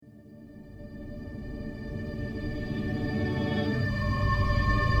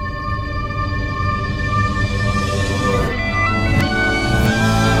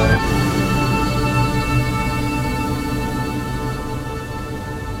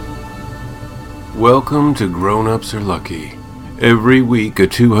Welcome to Grown Ups Are Lucky. Every week a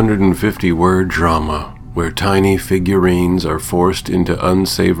 250-word drama where tiny figurines are forced into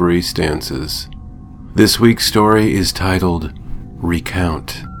unsavory stances. This week's story is titled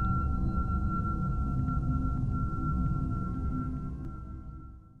Recount.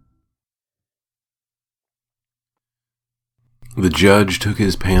 The judge took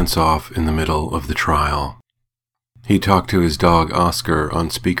his pants off in the middle of the trial. He talked to his dog Oscar on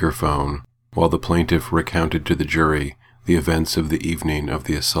speakerphone while the plaintiff recounted to the jury the events of the evening of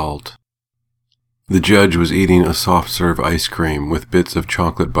the assault. The judge was eating a soft-serve ice cream with bits of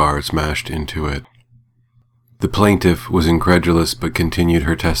chocolate bars mashed into it. The plaintiff was incredulous but continued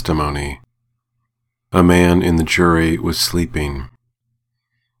her testimony. A man in the jury was sleeping.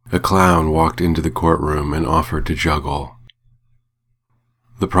 A clown walked into the courtroom and offered to juggle.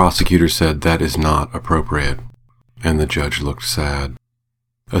 The prosecutor said that is not appropriate, and the judge looked sad.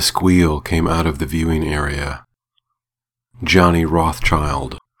 A squeal came out of the viewing area. Johnny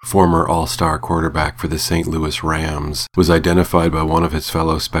Rothschild, former all-star quarterback for the St. Louis Rams, was identified by one of his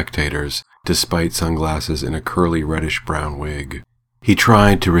fellow spectators, despite sunglasses and a curly reddish-brown wig. He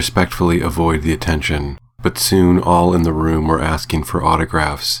tried to respectfully avoid the attention, but soon all in the room were asking for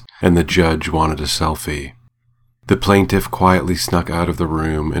autographs, and the judge wanted a selfie. The plaintiff quietly snuck out of the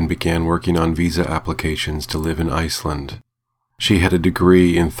room and began working on visa applications to live in Iceland. She had a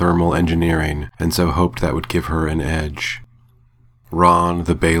degree in thermal engineering and so hoped that would give her an edge. Ron,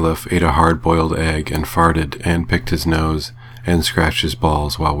 the bailiff, ate a hard-boiled egg and farted and picked his nose and scratched his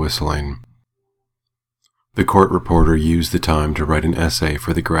balls while whistling. The court reporter used the time to write an essay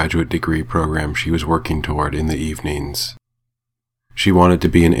for the graduate degree program she was working toward in the evenings. She wanted to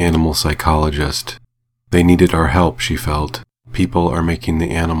be an animal psychologist. They needed our help, she felt. People are making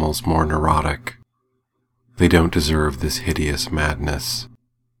the animals more neurotic. They don't deserve this hideous madness.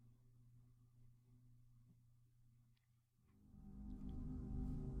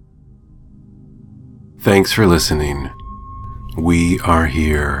 Thanks for listening. We are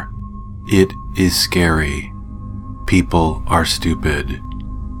here. It is scary. People are stupid.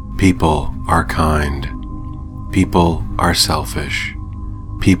 People are kind. People are selfish.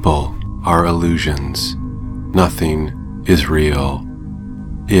 People are illusions. Nothing is real.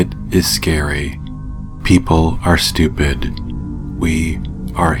 It is scary. People are stupid. We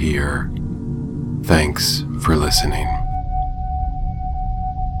are here. Thanks for listening.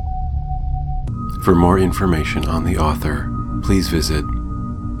 For more information on the author, please visit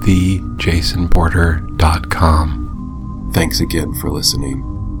thejasonporter.com. Thanks again for listening.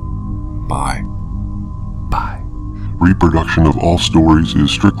 Bye. Bye. Reproduction of all stories is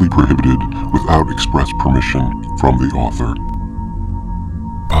strictly prohibited without express permission from the author.